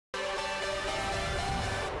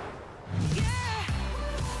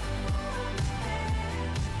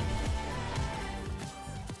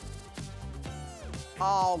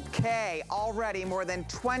Okay, already more than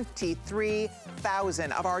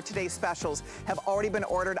 23,000 of our today's specials have already been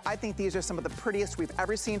ordered. I think these are some of the prettiest we've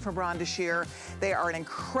ever seen from Rhonda Shear. They are an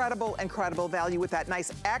incredible, incredible value with that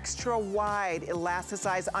nice extra wide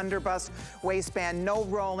elasticized underbust waistband. No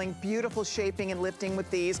rolling, beautiful shaping and lifting with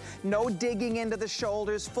these. No digging into the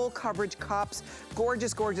shoulders, full coverage cups,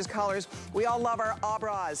 gorgeous, gorgeous colors. We all love our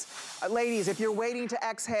bras. Ladies, if you're waiting to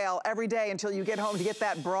exhale every day until you get home to get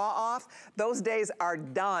that bra off, those days are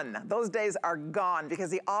done. Those days are gone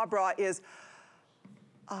because the bra is,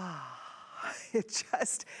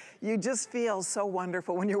 you just feel so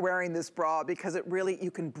wonderful when you're wearing this bra because it really,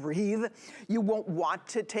 you can breathe. You won't want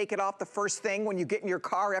to take it off the first thing when you get in your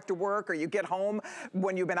car after work or you get home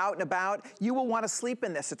when you've been out and about. You will want to sleep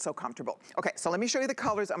in this, it's so comfortable. Okay, so let me show you the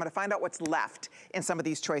colors. I'm gonna find out what's left in some of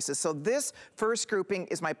these choices. So this first grouping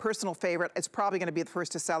is my personal favorite. It's probably gonna be the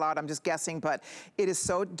first to sell out, I'm just guessing, but it is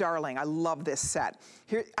so darling. I love this set.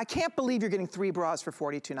 Here, I can't believe you're getting 3 bras for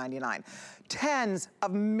 $42.99. Tens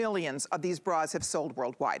of millions of these bras have sold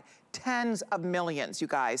worldwide. Tens of millions, you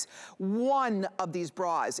guys. One of these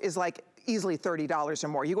bras is like easily $30 or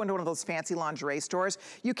more. You go into one of those fancy lingerie stores,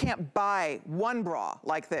 you can't buy one bra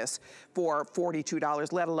like this for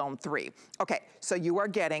 $42, let alone 3. Okay, so you are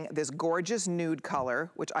getting this gorgeous nude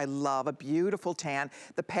color, which I love, a beautiful tan.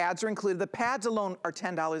 The pads are included. The pads alone are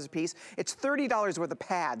 $10 a piece. It's $30 worth of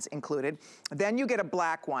pads included. Then you get a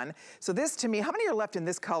black one. So this, to me, how many are left in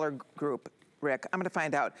this color group, Rick? I'm gonna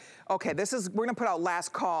find out. Okay, we're gonna put out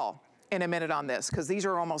last call in a minute on this because these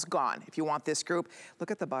are almost gone. If you want this group,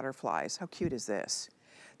 look at the butterflies. How cute is this?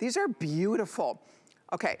 These are beautiful.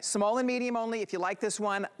 Okay, small and medium only. If you like this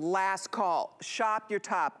one, last call. Shop your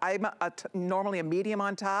top. I'm normally a medium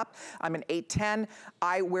on top. I'm an 8'10".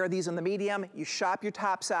 I wear these in the medium. You shop your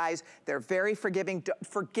top size. They're very forgiving.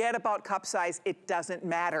 Forget about cup size. It doesn't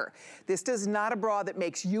matter. This is not a bra that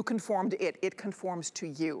makes you conform to it. It conforms to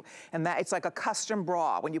you. And that it's like a custom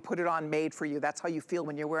bra when you put it on, made for you. That's how you feel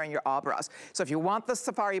when you're wearing your bras. So if you want the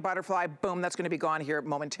Safari Butterfly, boom, that's gonna be gone here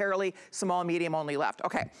momentarily. Small, medium only left.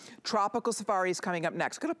 Okay, Tropical Safari is coming up next.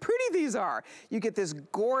 Look how pretty these are. You get this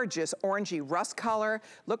gorgeous orangey rust color.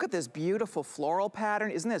 Look at this beautiful floral pattern.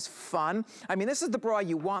 Isn't this fun? I mean, this is the bra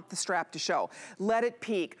you want the strap to show. Let it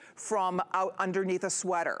peek from out underneath a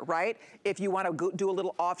sweater, right? If you want to do a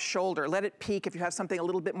little off shoulder, let it peek if you have something a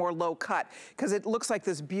little bit more low cut, because it looks like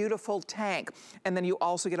this beautiful tank. And then you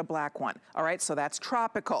also get a black one. All right, so that's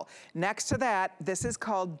tropical. Next to that, this is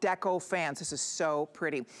called Deco Fans. This is so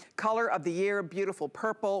pretty. Color of the year, beautiful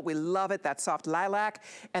purple. We love it, that soft lilac.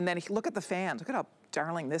 And then look at the fans. Look at how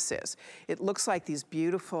darling this is. It looks like these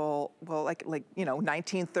beautiful, well, like you know,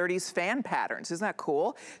 1930s fan patterns. Isn't that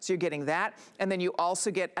cool? So you're getting that. And then you also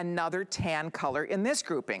get another tan color in this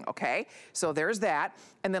grouping, okay? So there's that.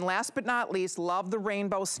 And then last but not least, love the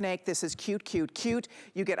rainbow snake. This is cute, cute, cute.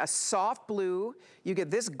 You get a soft blue. You get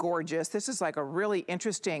this gorgeous. This is like a really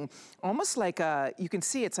interesting, almost like a, you can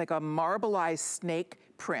see it's like a marbleized snake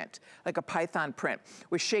print, like a python print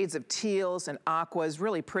with shades of teals and aquas,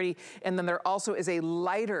 really pretty. And then there also is a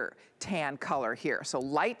lighter tan color here. So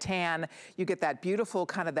light tan, you get that beautiful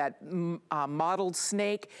kind of that mottled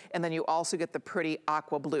snake, and then you also get the pretty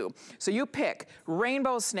aqua blue. So you pick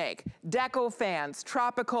rainbow snake, Deco Fans,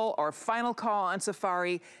 tropical, or final call on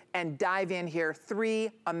Safari, and dive in here. 3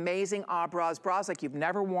 amazing bras like you've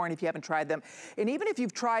never worn if you haven't tried them. And even if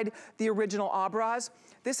you've tried the original bras,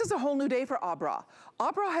 this is a whole new day for bra.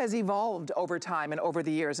 Bra has evolved over time and over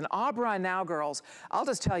the years. And bra now, girls, I'll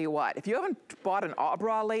just tell you what, if you haven't bought an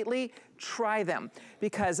bra lately, try them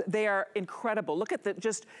because they are incredible. Look at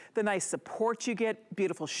just the nice support you get,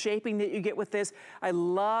 beautiful shaping that you get with this. I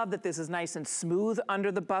love that this is nice and smooth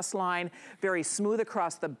under the bust line, very smooth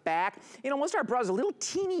across the back. You know, most of our bras are a little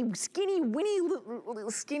teeny, skinny, mini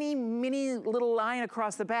little line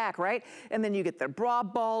across the back, right? And then you get the bra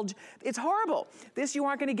bulge. It's horrible. This, you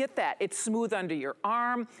aren't gonna get that. It's smooth under your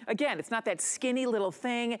arm. Again, it's not that skinny little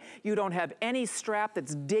thing. You don't have any strap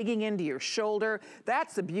that's digging into your shoulder.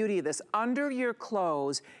 That's the beauty of this. Under your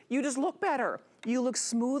clothes, you just look better. You look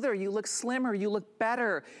smoother, you look slimmer, you look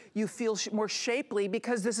better. You feel more shapely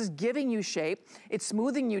because this is giving you shape. It's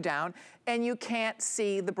smoothing you down, and you can't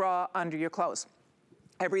see the bra under your clothes.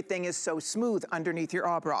 Everything is so smooth underneath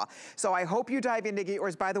your bra. So I hope you dive in to get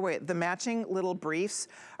yours. By the way, the matching little briefs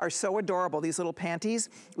are so adorable, these little panties.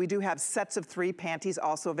 We do have sets of 3 panties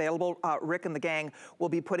also available. Rick and the gang will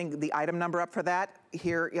be putting the item number up for that.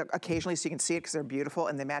 here occasionally so you can see it because they're beautiful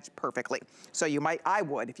and they match perfectly. So you might, I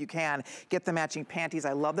would, if you can, get the matching panties.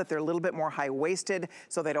 I love that they're a little bit more high-waisted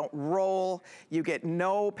so they don't roll. You get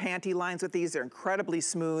no panty lines with these. They're incredibly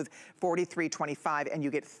smooth, $43.25, and you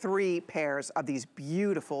get 3 pairs of these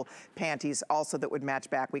beautiful panties also that would match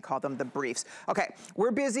back. We call them the briefs. Okay,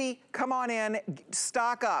 we're busy. Come on in,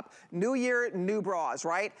 stock up. New year, new bras,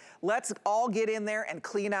 right? Let's all get in there and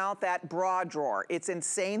clean out that bra drawer. It's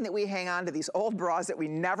insane that we hang on to these old bras that we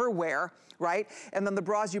never wear, right? And then the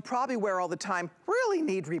bras you probably wear all the time really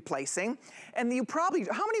need replacing. And you probably,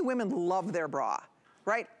 how many women love their bra,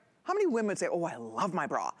 right? How many women say, oh, I love my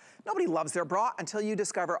bra? Nobody loves their bra until you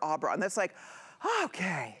discover a bra. And that's like,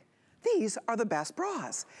 okay, these are the best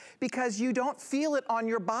bras because you don't feel it on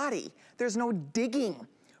your body. There's no digging,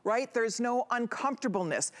 right? There's no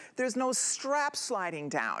uncomfortableness. There's no strap sliding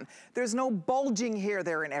down. There's no bulging here,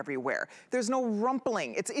 there, and everywhere. There's no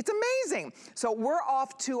rumpling. It's amazing. So we're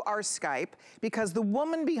off to our Skype because the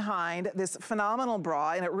woman behind this phenomenal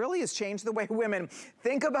bra, and it really has changed the way women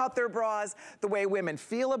think about their bras, the way women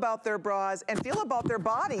feel about their bras, and feel about their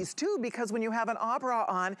bodies too, because when you have an bra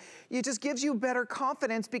on, it just gives you better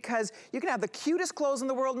confidence because you can have the cutest clothes in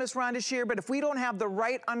the world, Miss Rhonda Shear, but if we don't have the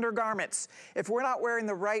right undergarments, if we're not wearing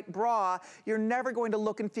the right bra, you're never going to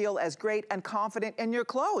look and feel as great and confident in your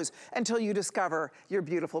clothes until you discover your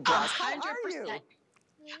beautiful bras. 100%. How are you?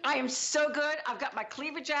 I am so good. I've got my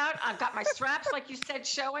cleavage out. I've got my straps, like you said,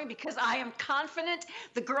 showing because I am confident.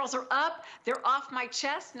 The girls are up. They're off my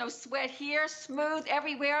chest. No sweat here. Smooth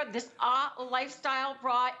everywhere. This lifestyle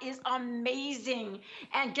bra is amazing.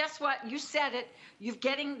 And guess what? You said it. You're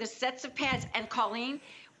getting the sets of pads. And Colleen,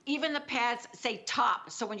 even the pads say top.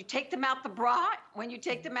 So when you take them out the bra, when you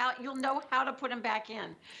take them out, you'll know how to put them back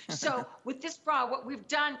in. So with this bra, what we've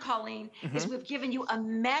done, Colleen, is we've given you a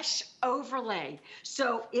mesh overlay.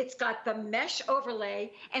 So it's got the mesh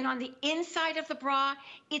overlay, and on the inside of the bra,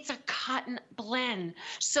 it's a cotton blend.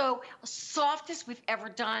 So softest we've ever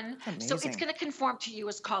done. So it's going to conform to you,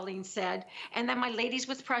 as Colleen said. And then my ladies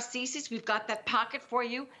with prostheses, we've got that pocket for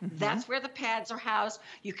you. That's where the pads are housed.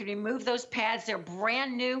 You can remove those pads. They're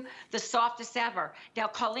brand new, the softest ever. Now,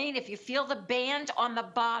 Colleen, if you feel the band on the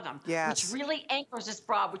bottom, which really anchors this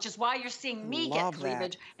bra, which is why you're seeing me get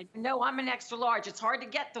cleavage, and you know I'm an extra large, it's hard to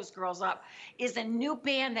get those girls up, is a new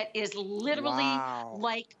band that is literally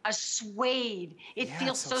like a suede. It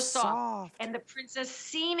feels so soft. And the princess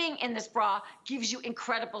seaming in this bra gives you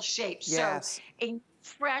incredible shape. So a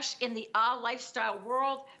fresh in the lifestyle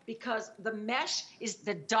world, because the mesh is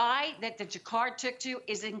the dye that the jacquard took to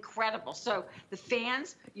is incredible. So the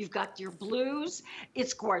fans, you've got your blues,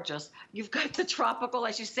 it's gorgeous. You've got the tropical,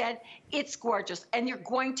 as you said, it's gorgeous. And you're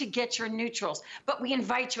going to get your neutrals. But we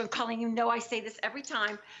invite you, and Colleen, you know I say this every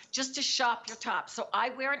time, just to shop your top. So I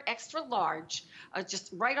wear an extra large, just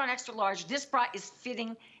right on extra large. This bra is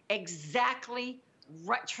fitting exactly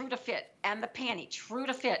right, true to fit, and the panty, true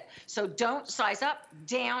to fit. So don't size up,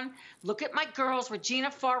 down. Look at my girls. Regina,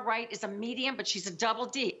 far right, is a medium, but she's a double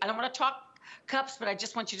D. I don't want to talk cups, but I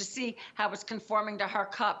just want you to see how it's conforming to her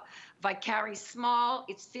cup. Vicari small,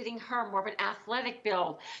 it's fitting her, more of an athletic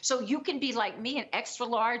build. So you can be like me, an extra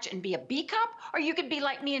large, and be a B cup, or you can be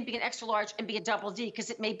like me and be an extra large and be a double D, because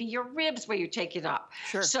it may be your ribs where you take it up.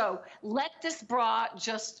 So let this bra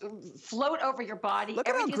just float over your body. Look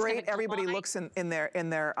at how great everybody looks in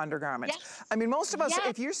their undergarments. I mean, most of us,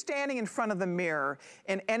 if you're standing in front of the mirror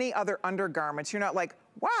in any other undergarments, you're not like,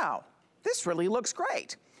 wow, this really looks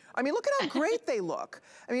great. I mean, look at how great they look.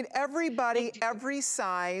 I mean, everybody, every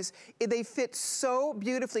size, they fit so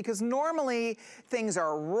beautifully, because normally things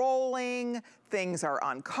are rolling, things are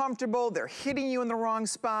uncomfortable, they're hitting you in the wrong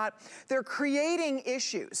spot. They're creating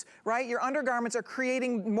issues, right? Your undergarments are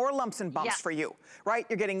creating more lumps and bumps for you, right?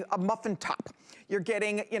 You're getting a muffin top. You're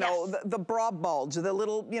getting, you know, the bra bulge, the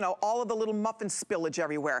little, you know, all of the little muffin spillage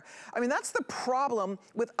everywhere. I mean, that's the problem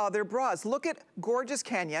with other bras. Look at gorgeous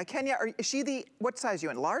Kenya. Kenya, is she the, what size are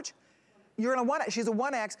you in, large? You're in a 1X, she's a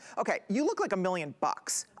 1X. Okay, you look like $1 million.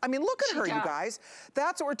 I mean, look at her, you guys.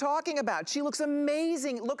 That's what we're talking about. She looks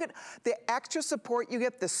amazing. Look at the extra support you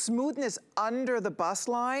get, the smoothness under the bust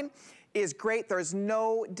line is great. There's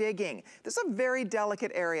no digging. This is a very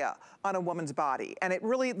delicate area on a woman's body. And it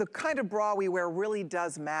really, the kind of bra we wear really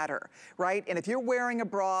does matter, right? And if you're wearing a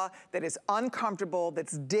bra that is uncomfortable,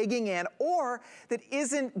 that's digging in, or that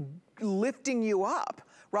isn't lifting you up,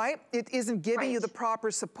 right? It isn't giving you the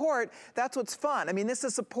proper support. That's what's fun. I mean, this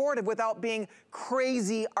is supportive without being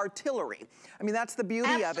crazy artillery. I mean, that's the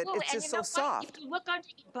beauty of it. It's just so soft. If you look under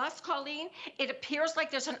your bust, Colleen, it appears like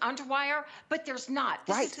there's an underwire, but there's not.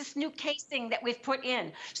 This is this new casing that we've put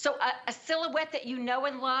in. So a silhouette that you know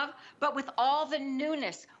and love, but with all the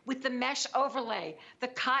newness, with the mesh overlay, the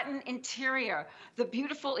cotton interior, the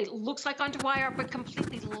beautiful, it looks like underwire, but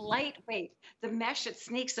completely lightweight. The mesh, it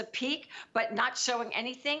sneaks a peek, but not showing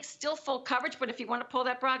anything. Still full coverage, but if you want to pull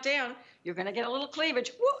that bra down, you're going to get a little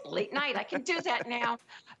cleavage. Woo, late night, I can do that now.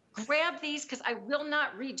 Grab these because I will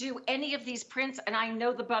not redo any of these prints, and I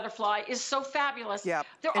know the butterfly is so fabulous. Yeah,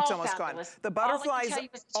 they're it's all almost fabulous. gone. The butterfly's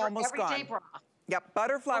almost gone. Everyday bra. Yep,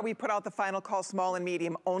 butterfly, we put out the final call, small and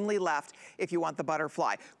medium, only left if you want the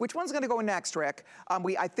butterfly. Which one's gonna go next, Rick?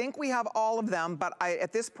 I think we have all of them, but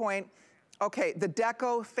at this point, okay, the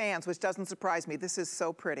deco fans, which doesn't surprise me. This is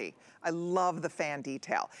so pretty. I love the fan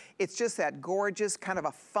detail. It's just that gorgeous, kind of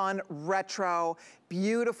a fun, retro,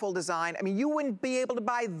 beautiful design. I mean, you wouldn't be able to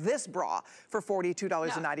buy this bra for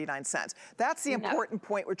 $42.99. That's the important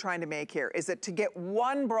point we're trying to make here, is that to get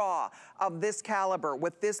one bra of this caliber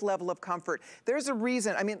with this level of comfort, there's a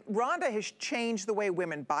reason. I mean, Rhonda has changed the way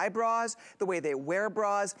women buy bras, the way they wear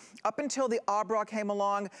bras. Up until the bra came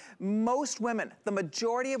along, most women, the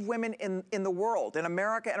majority of women in the world, in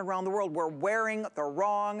America and around the world, were wearing the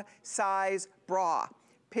wrong size bra.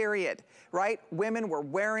 Period, right? Women were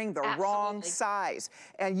wearing the wrong size.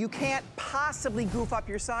 And you can't possibly goof up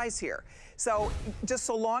your size here. So just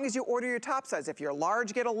so long as you order your top size, if you're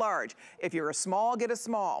large, get a large. If you're a small, get a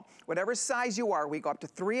small. Whatever size you are, we go up to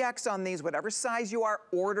 3X on these. Whatever size you are,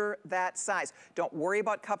 order that size. Don't worry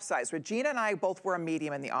about cup size. Regina and I both wear a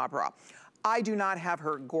medium in the bra. I do not have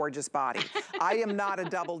her gorgeous body. I am not a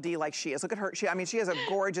double D like she is. Look at her. I mean, she has a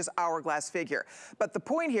gorgeous hourglass figure. But the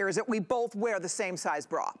point here is that we both wear the same size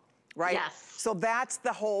bra, right? Yes. So that's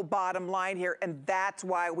the whole bottom line here, and that's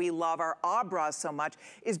why we love our bras so much,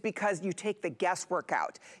 is because you take the guesswork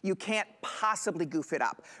out. You can't possibly goof it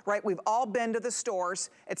up, right? We've all been to the stores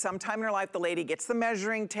at some time in our life. The lady gets the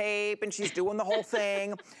measuring tape and she's doing the whole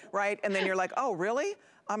thing, right? And then you're like, oh, really?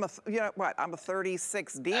 I'm a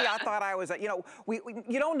 36D. I thought I was a, you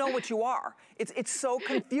don't know what you are. It's so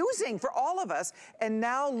confusing for all of us. And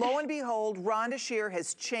now, lo and behold, Rhonda Shear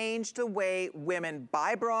has changed the way women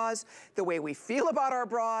buy bras, the way we feel about our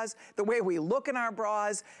bras, the way we look in our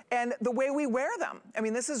bras, and the way we wear them. I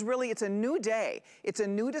mean, this is really, it's a new day. It's a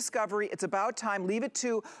new discovery. It's about time. Leave it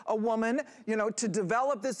to a woman, to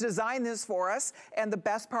develop this, design this for us. And the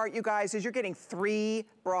best part, you guys, is you're getting 3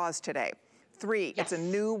 bras today. 3, it's a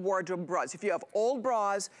new wardrobe bras. If you have old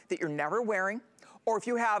bras that you're never wearing, or if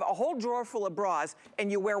you have a whole drawer full of bras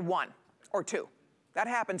and you wear 1 or 2, that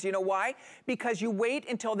happens. You know why? Because you wait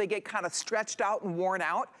until they get kind of stretched out and worn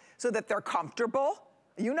out so that they're comfortable.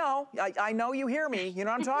 I know you hear me. You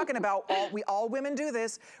know what I'm talking about. All women do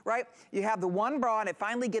this, right? You have the one bra and it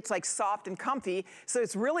finally gets like soft and comfy, so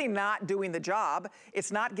it's really not doing the job.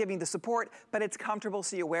 It's not giving the support, but it's comfortable,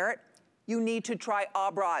 so you wear it. You need to try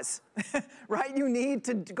bras, right? You need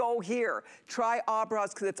to go here. Try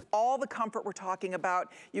bras, because it's all the comfort we're talking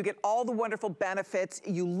about. You get all the wonderful benefits.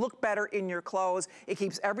 You look better in your clothes. It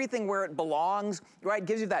keeps everything where it belongs, right?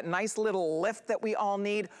 Gives you that nice little lift that we all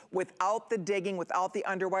need without the digging, without the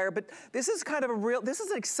underwire. But this is kind of this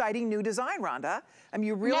is an exciting new design, Rhonda. I mean,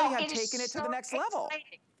 you really have taken it to the next level.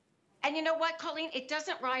 And you know what, Colleen? It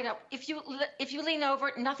doesn't ride up. If you lean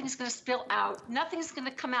over, nothing's going to spill out. Nothing's going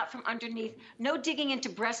to come out from underneath. No digging into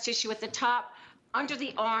breast tissue at the top, under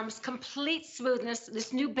the arms, complete smoothness,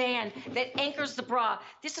 this new band that anchors the bra.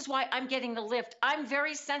 This is why I'm getting the lift. I'm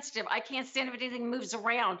very sensitive. I can't stand if anything moves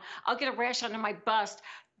around. I'll get a rash under my bust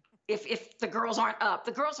if the girls aren't up.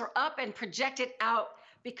 The girls are up and projected out,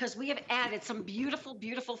 because we have added some beautiful,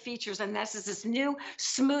 beautiful features, and this is this new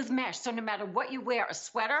smooth mesh. So no matter what you wear, a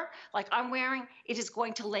sweater like I'm wearing, it is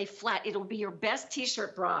going to lay flat. It'll be your best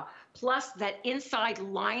t-shirt bra, plus that inside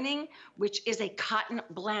lining, which is a cotton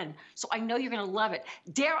blend. So I know you're gonna love it.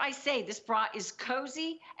 Dare I say, this bra is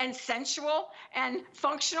cozy and sensual and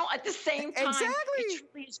functional at the same time. Exactly. It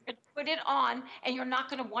truly is. You're gonna put it on, and you're not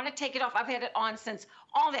gonna wanna take it off. I've had it on since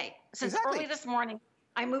all day, since early this morning.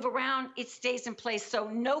 I move around, it stays in place, so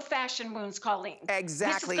no fashion wounds, Colleen.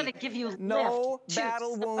 Exactly. This is going to give you no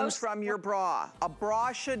battle wounds from your bra. A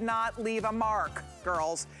bra should not leave a mark,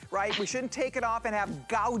 girls, right? We shouldn't take it off and have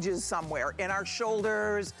gouges somewhere in our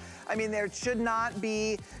shoulders. I mean, there should not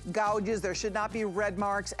be gouges, there should not be red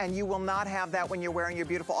marks, and you will not have that when you're wearing your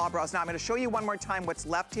beautiful bras. Now, I'm going to show you one more time what's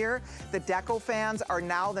left here. The deco fans are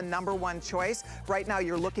now the #1 choice. Right now,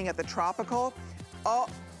 you're looking at the tropical.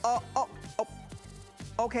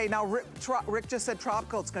 Okay, now Rick just said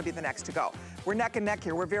tropical, it's gonna be the next to go. We're neck and neck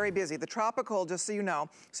here, we're very busy. The tropical, just so you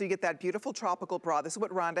know, so you get that beautiful tropical bra. This is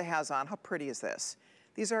what Rhonda has on. How pretty is this?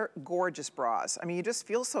 These are gorgeous bras. I mean, you just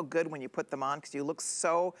feel so good when you put them on because you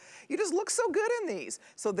just look so good in these.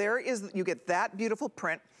 So there is, you get that beautiful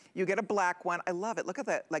print. You get a black one. I love it. Look at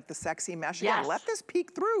that, like the sexy mesh. Yes. Again, let this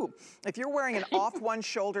peek through. If you're wearing an off one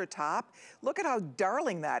shoulder top, look at how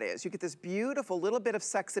darling that is. You get this beautiful little bit of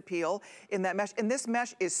sex appeal in that mesh. And this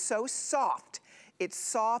mesh is so soft. It's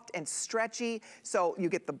soft and stretchy. So you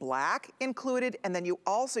get the black included, and then you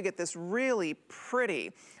also get this really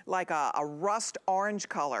pretty, like a rust orange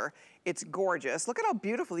color. It's gorgeous. Look at how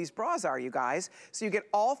beautiful these bras are, you guys. So you get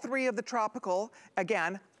all three of the tropical,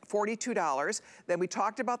 again, $42. Then we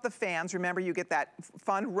talked about the fans. Remember, you get that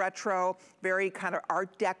fun retro, very kind of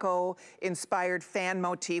Art Deco inspired fan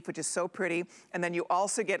motif, which is so pretty. And then you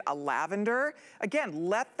also get a lavender. Again,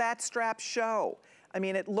 let that strap show. I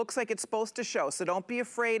mean, it looks like it's supposed to show, so don't be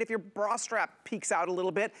afraid if your bra strap peeks out a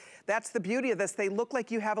little bit. That's the beauty of this. They look like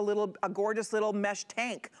you have a gorgeous little mesh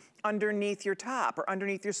tank underneath your top or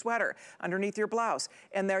underneath your sweater, underneath your blouse.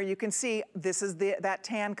 And there you can see, this is that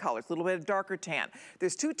tan color. It's a little bit of darker tan.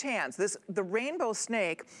 There's two tans. The rainbow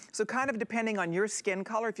snake, so kind of depending on your skin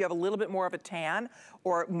color, if you have a little bit more of a tan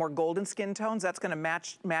or more golden skin tones, that's gonna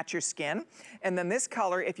match your skin. And then this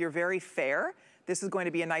color, if you're very fair, this is going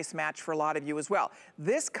to be a nice match for a lot of you as well.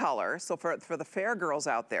 This color, so for the fair girls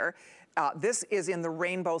out there, this is in the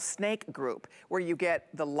rainbow snake group, where you get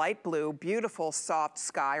the light blue, beautiful soft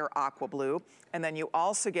sky or aqua blue, and then you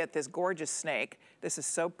also get this gorgeous snake. This is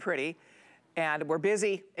so pretty. And we're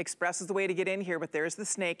busy. Express is the way to get in here, but there's the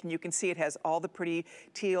snake, and you can see it has all the pretty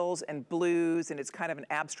teals and blues, and it's kind of an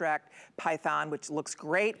abstract python, which looks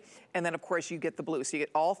great. And then, of course, you get the blue. So you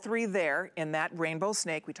get all three there in that rainbow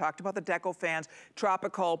snake. We talked about the deco fans,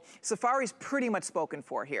 tropical. Safari's pretty much spoken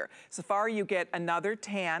for here. Safari, you get another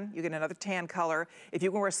tan. You get another tan color. If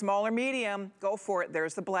you can wear small or medium, go for it.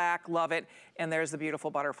 There's the black, love it. And there's the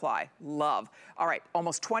beautiful butterfly, love. All right,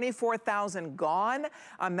 almost 24,000 gone.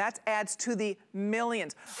 That adds to the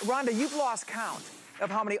millions. Rhonda, you've lost count of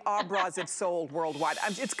how many bras have sold worldwide.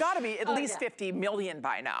 It's gotta be at least 50 million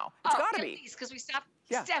by now. It's gotta be. Because we stopped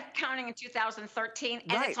counting in 2013,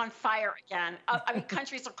 and it's on fire again. I mean,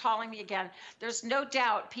 countries are calling me again. There's no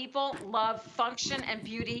doubt people love function and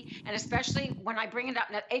beauty, and especially when I bring it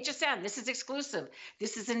up. Now, HSN, this is exclusive.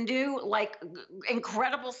 This is a new, like,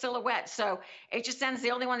 incredible silhouette. So HSN is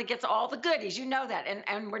the only one that gets all the goodies. You know that,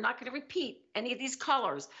 and we're not going to repeat any of these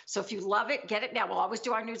colors. So if you love it, get it now. We'll always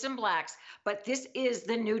do our nudes and blacks, but this is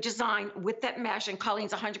the new design with that mesh, and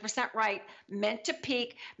Colleen's 100% right. Meant to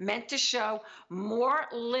peak, meant to show more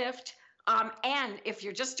lift. And if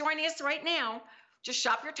you're just joining us right now, just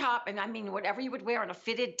shop your top, and I mean whatever you would wear on a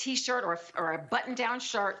fitted t-shirt or a button-down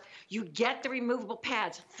shirt, you get the removable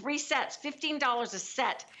pads. 3 sets, $15 a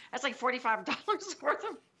set. That's like $45 worth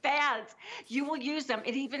of pads. You will use them.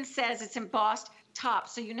 It even says it's embossed top,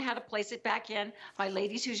 so you know how to place it back in. My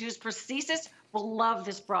ladies who use prosthesis will love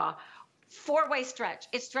this bra. 4-way stretch.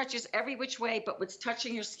 It stretches every which way, but what's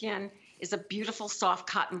touching your skin is a beautiful soft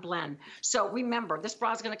cotton blend. So remember, this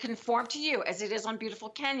bra is going to conform to you as it is on beautiful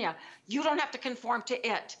Kenya. You don't have to conform to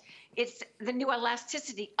it. It's the new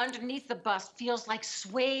elasticity underneath the bust, feels like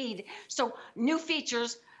suede. So new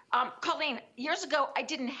features. Colleen, years ago, I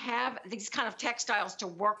didn't have these kind of textiles to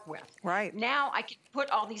work with. Right. Now I can put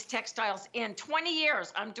all these textiles in. 20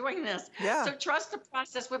 years I'm doing this. Yeah. So trust the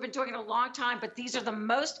process. We've been doing it a long time, but these are the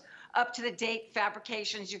most up-to-the-date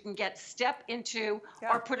fabrications you can get, step into,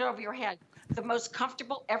 or put it over your head. The most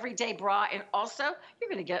comfortable everyday bra, and also you're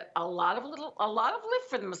going to get a lot of lift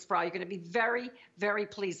for this bra. You're going to be very, very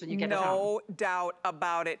pleased when you get it home. No doubt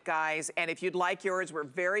about it, guys. And if you'd like yours, we're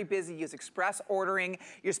very busy. Use express ordering.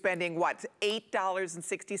 You're spending what,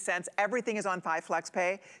 $8.60. Everything is on 5 Flex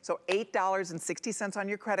Pay, so $8.60 on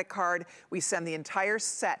your credit card. We send the entire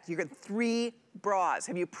set. You get 3 bras.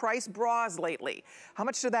 Have you priced bras lately? How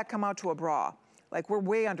much did that come out to a bra? Like, we're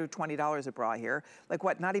way under $20 a bra here. Like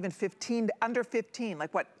what, not even 15, under 15.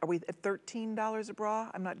 Like what, are we at $13 a bra?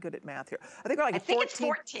 I'm not good at math here. I think we're like I think it's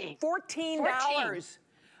 14. $14.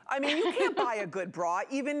 I mean, you can't buy a good bra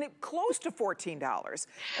even close to $14.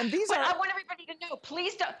 And these but I want everybody to know,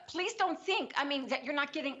 please don't think, I mean, that you're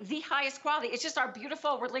not getting the highest quality. It's just our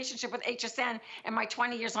beautiful relationship with HSN and my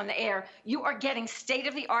 20 years on the air. You are getting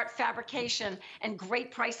state-of-the-art fabrication and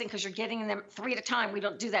great pricing because you're getting them 3 at a time. We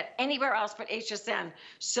don't do that anywhere else but HSN.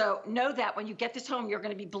 So know that when you get this home, you're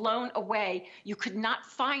going to be blown away. You could not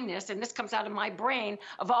find this, and this comes out of my brain,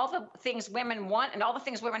 of all the things women want and all the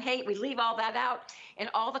things women hate. We leave all that out, and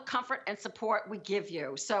all the comfort and support we give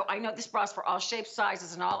you. So I know this bra is for all shapes,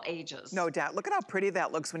 sizes, and all ages. No doubt. Look at how pretty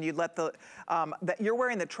that looks when you let the, you're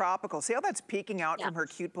wearing the tropical. See how that's peeking out from her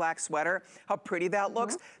cute black sweater? How pretty that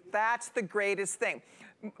looks? That's the greatest thing.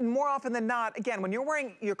 More often than not, again, when you're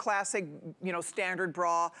wearing your classic, you know, standard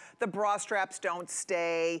bra, the bra straps don't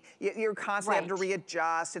stay. You're constantly having to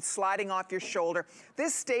readjust. It's sliding off your shoulder.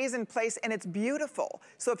 This stays in place and it's beautiful.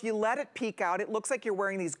 So if you let it peek out, it looks like you're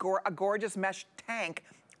wearing these a gorgeous mesh tank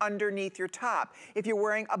underneath your top. If you're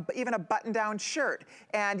wearing even a button-down shirt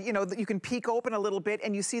and you know you can peek open a little bit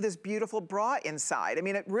and you see this beautiful bra inside. I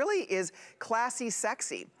mean, it really is classy,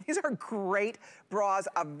 sexy. These are great bras,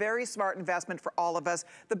 a very smart investment for all of us.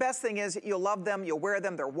 The best thing is you'll love them, you'll wear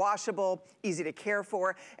them, they're washable, easy to care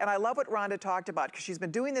for. And I love what Rhonda talked about because she's been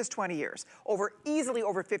doing this 20 years. Easily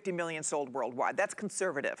over 50 million sold worldwide. That's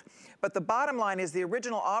conservative. But the bottom line is the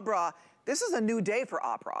original Abra, this is a new day for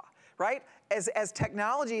Abra, right? As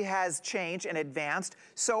technology has changed and advanced,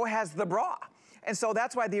 so has the bra. And so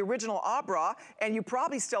that's why the original Abra, and you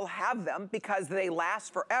probably still have them because they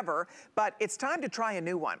last forever, but it's time to try a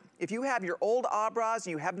new one. If you have your old Abras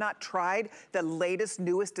and you have not tried the latest,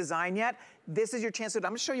 newest design yet, this is your chance to do it.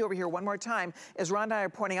 I'm gonna show you over here one more time, as Rhonda and I are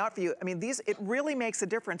pointing out for you. I mean, it really makes a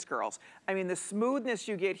difference, girls. I mean, the smoothness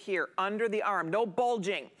you get here under the arm, no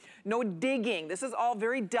bulging, no digging. This is all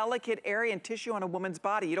very delicate area and tissue on a woman's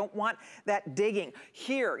body. You don't want that digging.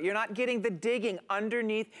 Here, you're not getting the digging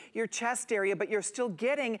underneath your chest area, but you're still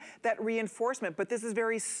getting that reinforcement, but this is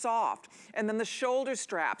very soft. And then the shoulder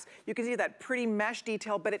straps, you can see that pretty mesh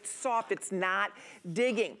detail, but it's soft, it's not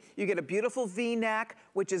digging. You get a beautiful V-neck,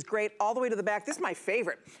 which is great, all the way to the back. This is my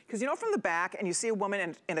favorite, because you know from the back, and you see a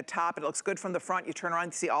woman in a top, it looks good from the front, you turn around,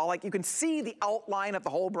 you see you can see the outline of the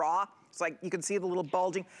whole bra. It's like you can see the little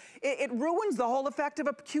bulging. It ruins the whole effect of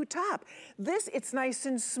a cute top. It's nice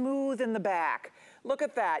and smooth in the back. Look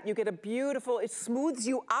at that, you get a beautiful, it smooths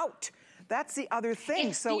you out. That's the other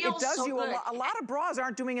thing. So it does so you a lot of bras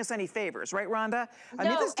aren't doing us any favors, right, Rhonda? I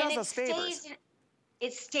mean, this does us favors.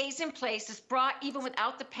 It stays in place. This bra, even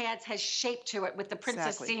without the pads, has shape to it with the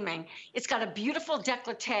princess seaming. It's got a beautiful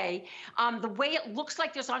décolleté. The way it looks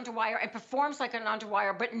like there's underwire and performs like an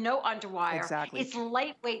underwire, but no underwire. Exactly. It's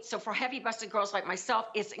lightweight, so for heavy-busted girls like myself,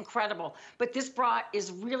 it's incredible. But this bra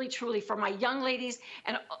is really, truly for my young ladies,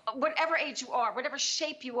 and whatever age you are, whatever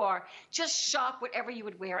shape you are, just shop whatever you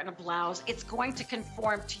would wear in a blouse. It's going to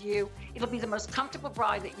conform to you. It'll be the most comfortable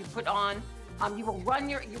bra that you put on. You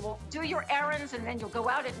will do your errands, and then you'll go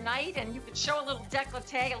out at night, and you can show a little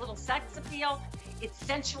décolleté, a little sex appeal. It's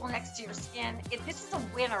sensual next to your skin. This is a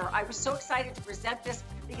winner. I was so excited to present this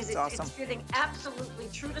because it's fitting absolutely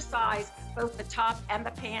true to size, both the top and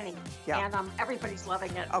the panty. Yeah. And everybody's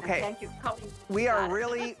loving it. Okay. And thank you, Cody. We are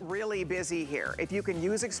really, really busy here. If you can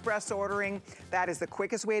use express ordering, that is the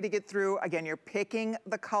quickest way to get through. Again, you're picking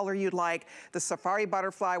the color you'd like. The Safari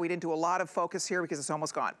Butterfly, we didn't do a lot of focus here because it's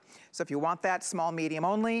almost gone. So if you want that, small, medium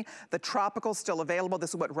only. The Tropical still available.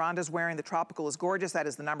 This is what Rhonda's wearing. The Tropical is gorgeous. That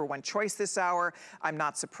is the #1 choice this hour. I'm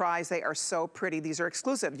not surprised. They are so pretty. These are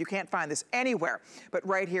exclusive. You can't find this anywhere but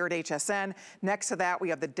right here at HSN. Next to that, we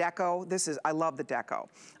have the Deco. I love the Deco.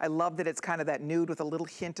 I love that it's kind of that nude with a little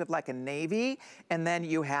hint of like a navy. And then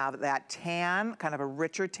you have that tan, kind of a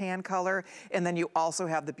richer tan color. And then you also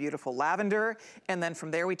have the beautiful lavender. And then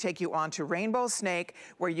from there, we take you on to Rainbow Snake,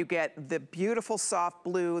 where you get the beautiful soft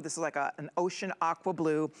blue. This is like an ocean aqua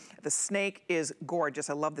blue. The snake is gorgeous.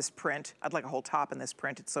 I love this print. I'd like a whole top in this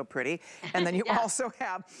print. It's so pretty. And then you also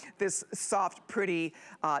have this soft, pretty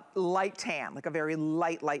light tan, like a very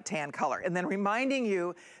light tan color. And then reminding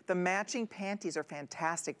you, the matching panties are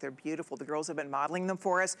fantastic. They're beautiful. The girls have been modeling them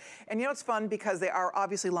for us. And you know, it's fun because they are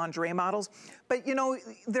obviously lingerie models, but you know,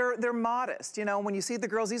 they're modest. You know, when you see the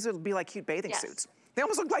girls, these would be like cute bathing suits. They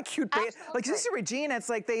almost look like cute like you see Regina, it's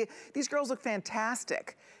like these girls look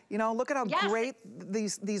fantastic. You know, look at how great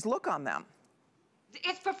these look on them.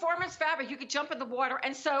 It's performance fabric. You could jump in the water.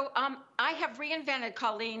 And so I have reinvented,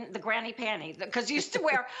 Colleen, the granny panty, because you used to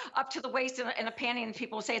wear up to the waist in a panty and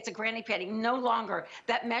people would say it's a granny panty. No longer.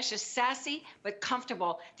 That mesh is sassy but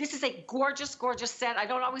comfortable. This is a gorgeous, gorgeous set. I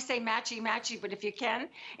don't always say matchy, but if you can,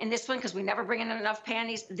 in this one, because we never bring in enough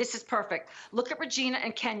panties, this is perfect. Look at Regina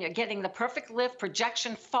and Kenya getting the perfect lift,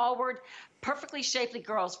 projection forward, perfectly shapely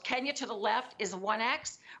girls. Kenya to the left is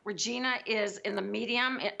 1X. Regina is in the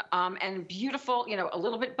medium and beautiful, you know, a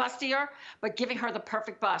little bit bustier, but giving her the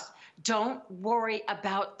perfect bust. Don't worry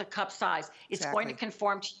about the cup size. It's going to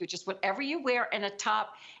conform to you. Just whatever you wear in a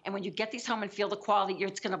top, and when you get these home and feel the quality,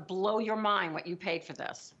 it's going to blow your mind what you paid for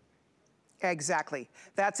this. Exactly.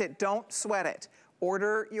 That's it. Don't sweat it.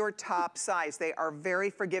 Order your top size. They are very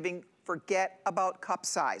forgiving Forget about cup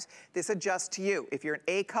size. This adjusts to you. If you're an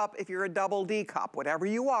A cup, if you're a double D cup, whatever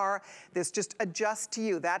you are, this just adjusts to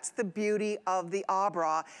you. That's the beauty of the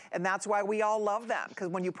Abra, and that's why we all love them, because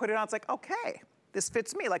when you put it on, it's like, okay, this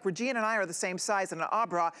fits me. Like Regina and I are the same size in an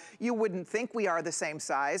Abra. You wouldn't think we are the same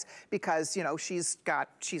size because, you know, she's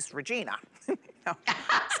Regina. You know?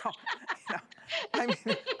 So, you know, I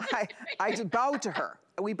mean, I just bow to her.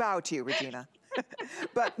 We bow to you, Regina.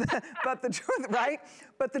 but the truth, right?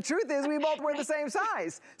 But the truth is we both wear the same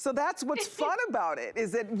size. So that's what's fun about it,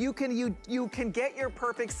 is that you can get your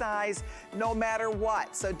perfect size no matter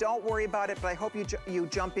what. So don't worry about it, but I hope you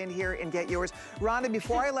jump in here and get yours. Rhonda,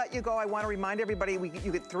 before I let you go, I want to remind everybody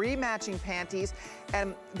you get 3 matching panties,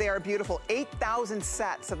 and they are beautiful. 8,000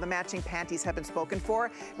 sets of the matching panties have been spoken for.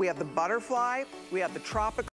 We have the butterfly, we have the tropical,